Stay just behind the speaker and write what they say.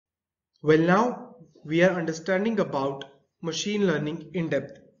Well, now we are understanding about machine learning in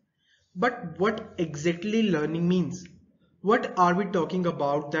depth. But what exactly learning means? What are we talking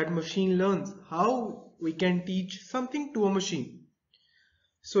about that machine learns? How we can teach something to a machine?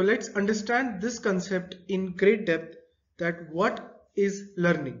 So let's understand this concept in great depth, that what is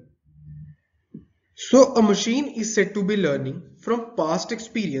learning. So a machine is said to be learning from past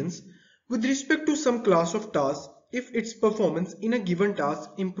experience with respect to some class of tasks if its performance in a given task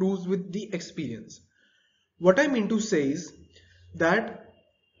improves with the experience. What I mean to say is that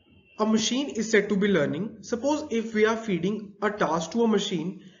a machine is said to be learning. Suppose if we are feeding a task to a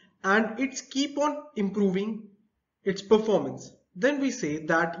machine and it's keep on improving its performance, then we say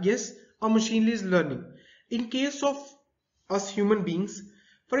that yes, a machine is learning. In case of us human beings,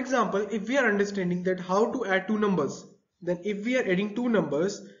 for example, if we are understanding that how to add two numbers, then if we are adding two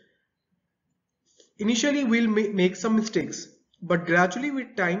numbers, initially we'll make some mistakes, but gradually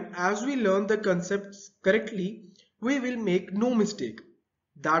with time, as we learn the concepts correctly, we will make no mistake.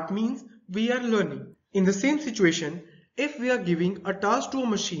 That means we are learning. In the same situation, if we are giving a task to a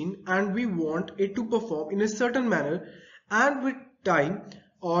machine and we want it to perform in a certain manner, and with time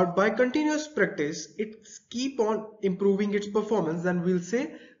or by continuous practice it keep on improving its performance, then we'll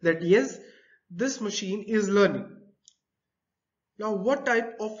say that yes, this machine is learning. Now, what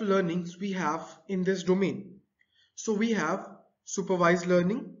type of learnings we have in this domain? So we have supervised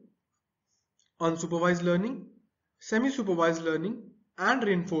learning, unsupervised learning, semi-supervised learning, and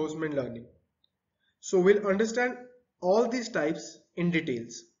reinforcement learning. So we'll understand all these types in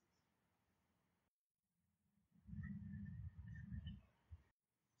details.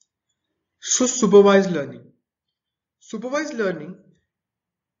 So supervised learning. Supervised learning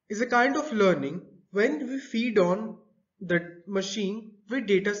is a kind of learning when we feed on the machine with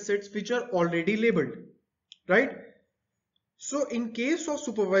data sets which are already labeled, right? So in case of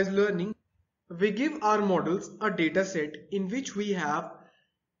supervised learning, we give our models a data set in which we have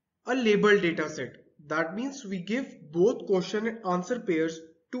a labeled data set. That means we give both question and answer pairs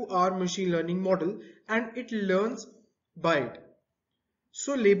to our machine learning model and it learns by it.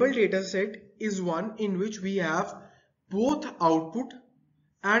 So labeled data set is one in which we have both output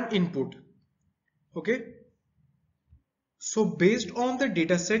and input. Okay. So based on the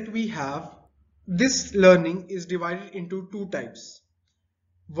data set we have, this learning is divided into two types.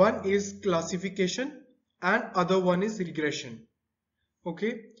 One is classification and other one is regression.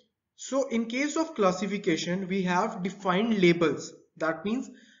 Okay. So in case of classification, we have defined labels. That means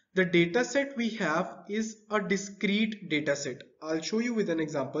the data set we have is a discrete data set. I'll show you with an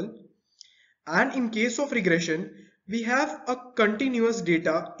example. And in case of regression, we have a continuous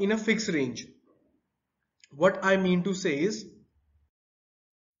data in a fixed range. What I mean to say is,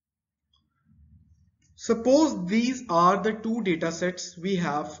 suppose these are the two data sets we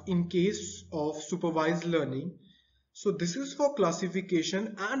have in case of supervised learning. So this is for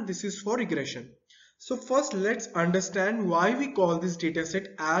classification and this is for regression. So first let's understand why we call this dataset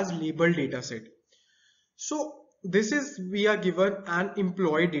as labeled dataset. So this is, we are given an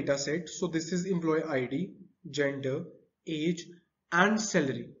employee dataset. So this is employee ID, gender, age and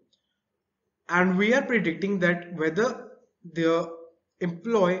salary. And we are predicting that whether the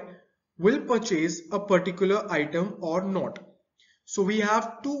employee will purchase a particular item or not. So we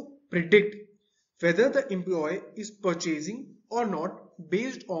have to predict whether the employee is purchasing or not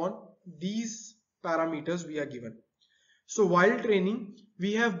based on these parameters we are given. So while training,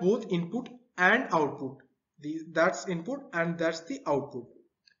 we have both input and output. That's input and that's the output.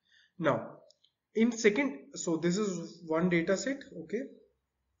 Now, in second, so this is one data set, okay?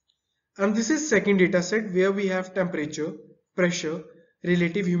 And this is second data set where we have temperature, pressure,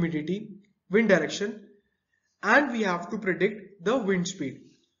 relative humidity, wind direction, and we have to predict the wind speed.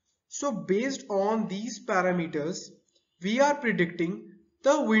 So based on these parameters, we are predicting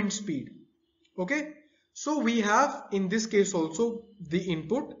the wind speed. Okay. So we have in this case also the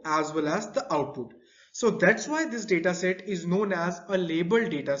input as well as the output. So that's why this data set is known as a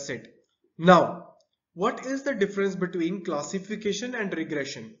labeled data set. Now, what is the difference between classification and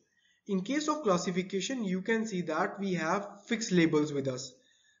regression? In case of classification, you can see that we have fixed labels with us.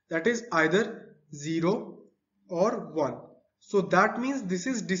 That is either 0 or 1. So that means this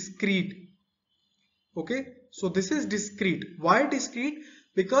is discrete. Okay, so this is discrete. Why discrete?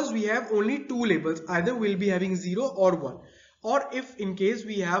 Because we have only two labels. Either we'll be having 0 or 1. Or if in case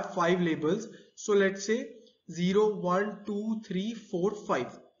we have 5 labels, so let's say 0, 1, 2, 3, 4,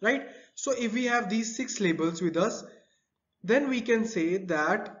 5. Right? So if we have these 6 labels with us, then we can say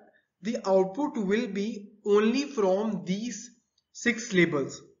that the output will be only from these 6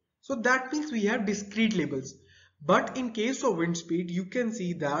 labels. So that means we have discrete labels. But in case of wind speed, you can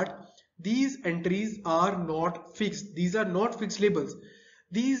see that these entries are not fixed. These are not fixed labels.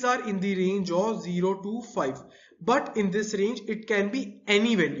 These are in the range of 0 to 5. But in this range, it can be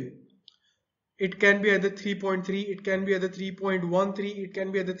any value. It can be either 3.3, it can be either 3.13, it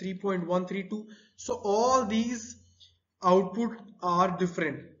can be either 3.132. So all these output are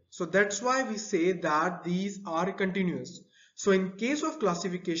different. So that's why we say that these are continuous. So in case of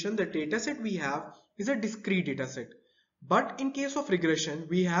classification, the dataset we have is a discrete dataset. But in case of regression,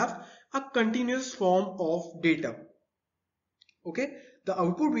 we have a continuous form of data. Okay, the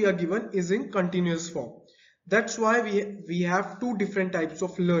output we are given is in continuous form. That's why we have two different types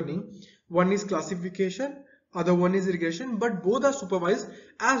of learning. One is classification, other one is regression, but both are supervised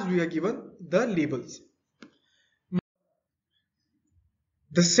as we are given the labels.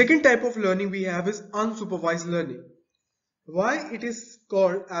 The second type of learning we have is unsupervised learning. Why it is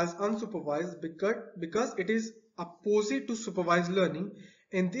called as unsupervised? Because it is opposite to supervised learning.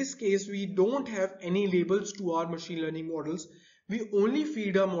 In this case, we don't have any labels to our machine learning models. We only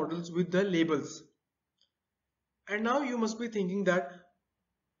feed our models with the labels. And now you must be thinking that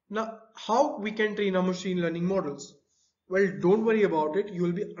now how we can train our machine learning models. Well, don't worry about it. You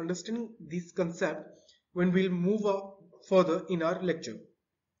will be understanding this concept when we'll move further in our lecture.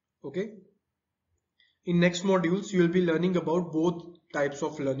 Okay. In next modules, you will be learning about both types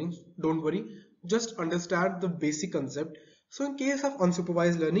of learning. Don't worry, just understand the basic concept. So in case of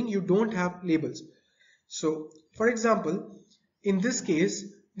unsupervised learning, you don't have labels. So for example, in this case,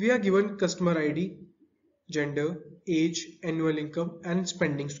 we are given customer ID, gender, age, annual income, and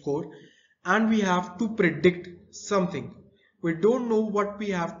spending score, and we have to predict something. We don't know what we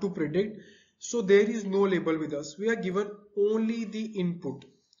have to predict, so there is no label with us. We are given only the input.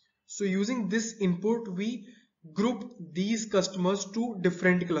 So using this input, we group these customers to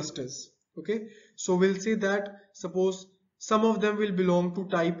different clusters. Okay, so we'll say that suppose some of them will belong to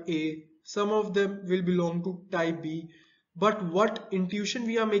type A, some of them will belong to type B, but what intuition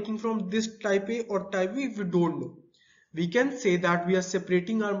we are making from this type A or type B, we don't know. We can say that we are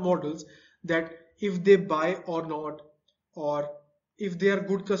separating our models, that if they buy or not, or if they are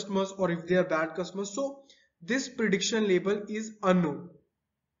good customers or if they are bad customers. So this prediction label is unknown.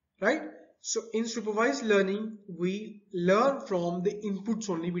 Right? So in supervised learning, we learn from the inputs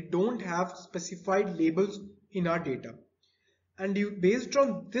only. We don't have specified labels in our data. And based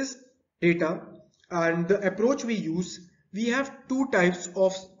on this data and the approach we use, we have two types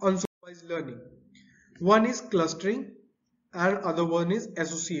of unsupervised learning. One is clustering and other one is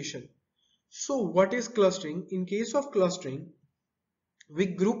association. So what is clustering? In case of clustering, we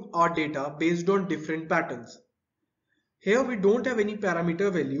group our data based on different patterns. Here we don't have any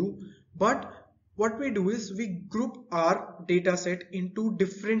parameter value, but what we do is we group our data set into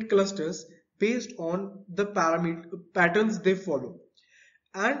different clusters based on the patterns they follow.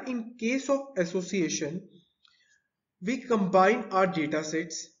 And in case of association, we combine our data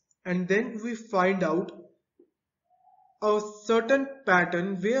sets and then we find out a certain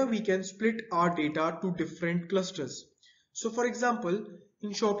pattern where we can split our data to different clusters. So for example,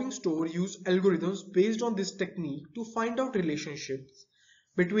 in shopping store, use algorithms based on this technique to find out relationships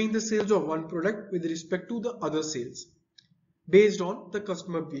between the sales of one product with respect to the other sales based on the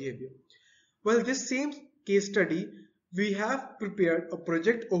customer behavior. Well, this same case study, we have prepared a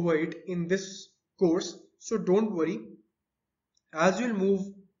project over it in this course. So don't worry, as you'll move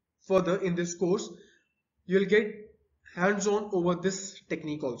further in this course, you'll get hands-on over this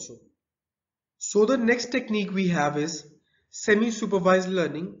technique also. So the next technique we have is semi-supervised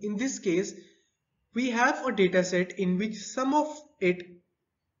learning. In this case, we have a data set in which some of it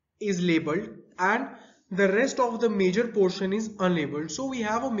is labeled and the rest of the major portion is unlabeled. So we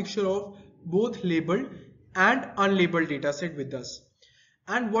have a mixture of both labeled and unlabeled data set with us.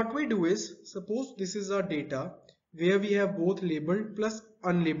 And what we do is, suppose this is our data where we have both labeled plus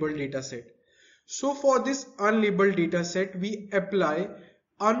unlabeled data set. So for this unlabeled data set, we apply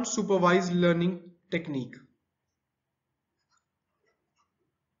unsupervised learning technique.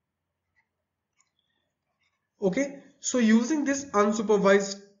 Okay, so using this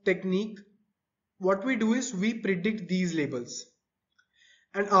unsupervised technique, what we do is we predict these labels.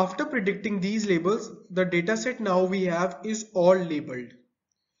 And after predicting these labels, the data set now we have is all labeled.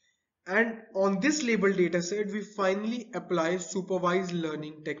 And on this labeled data set, we finally apply supervised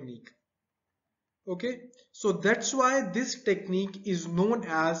learning technique. Okay, so that's why this technique is known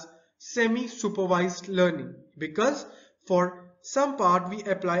as semi-supervised learning, because for some part we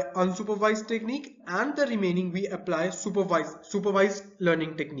apply unsupervised technique and the remaining we apply supervised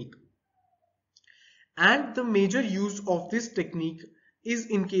learning technique. And the major use of this technique is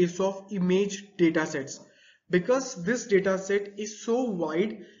in case of image datasets, because this dataset is so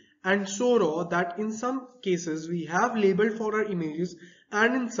wide and so raw that in some cases we have labeled for our images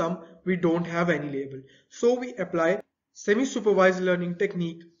and in some we don't have any label. So we apply semi-supervised learning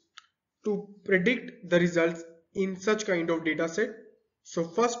technique to predict the results in such kind of data set. So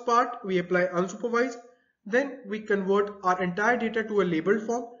first part we apply unsupervised, then we convert our entire data to a labeled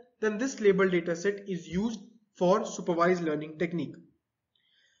form, then this labeled data set is used for supervised learning technique.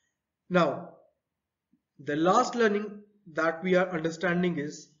 Now the last learning that we are understanding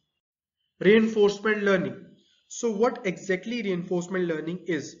is reinforcement learning. So what exactly reinforcement learning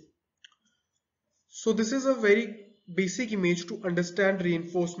is? So this is a very basic image to understand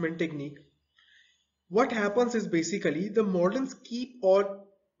reinforcement technique. What happens is basically the model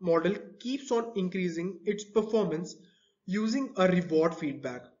keeps on increasing its performance using a reward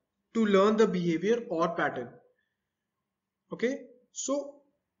feedback to learn the behavior or pattern. Okay, so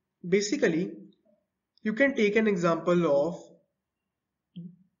basically you can take an example of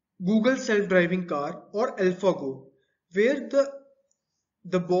Google self-driving car or AlphaGo, where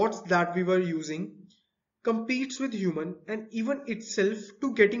the bots that we were using competes with human and even itself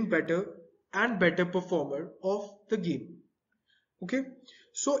to getting better and better performer of the game. Okay,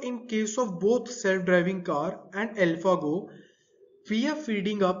 so in case of both self-driving car and AlphaGo, we are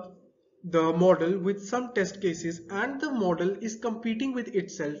feeding up the model with some test cases and the model is competing with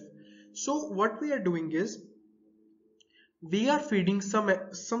itself. So what we are doing is we are feeding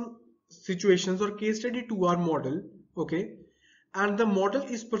some situations or case study to our model, okay, and the model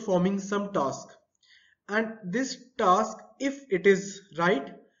is performing some task, and this task, if it is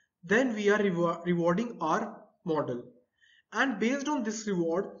right, then we are rewarding our model, and based on this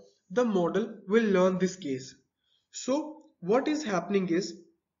reward the model will learn this case. So what is happening is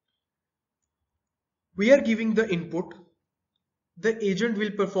we are giving the input, the agent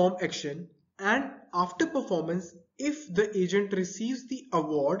will perform action, and after performance if the agent receives the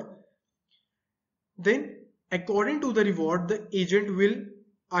award, then according to the reward the agent will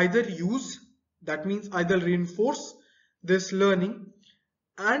either use, that means either reinforce this learning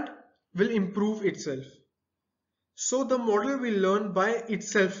and will improve itself. So the model will learn by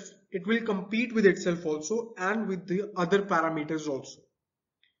itself, it will compete with itself also and with the other parameters also,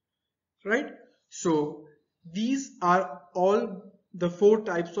 right? So these are all the four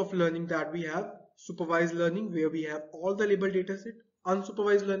types of learning that we have: supervised learning where we have all the labeled dataset,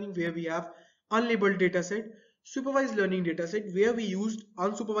 unsupervised learning where we have unlabeled dataset, supervised learning dataset where we used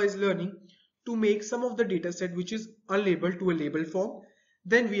unsupervised learning to make some of the dataset which is unlabeled to a label form,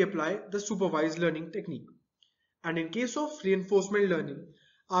 then we apply the supervised learning technique. And in case of reinforcement learning,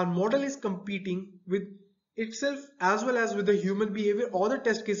 our model is competing with itself as well as with the human behavior or the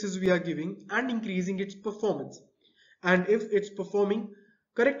test cases we are giving and increasing its performance. And if it's performing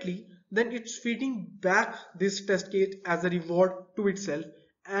correctly, then it's feeding back this test case as a reward to itself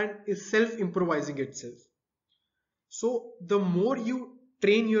and is self-improvising itself. So the more you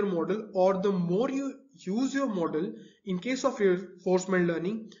train your model or the more you use your model in case of reinforcement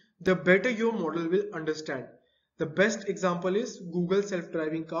learning, the better your model will understand. The best example is Google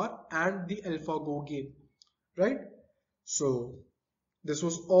self-driving car and the AlphaGo game, right? So this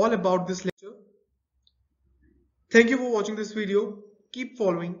was all about this lecture. Thank you for watching this video. Keep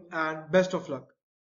following and best of luck.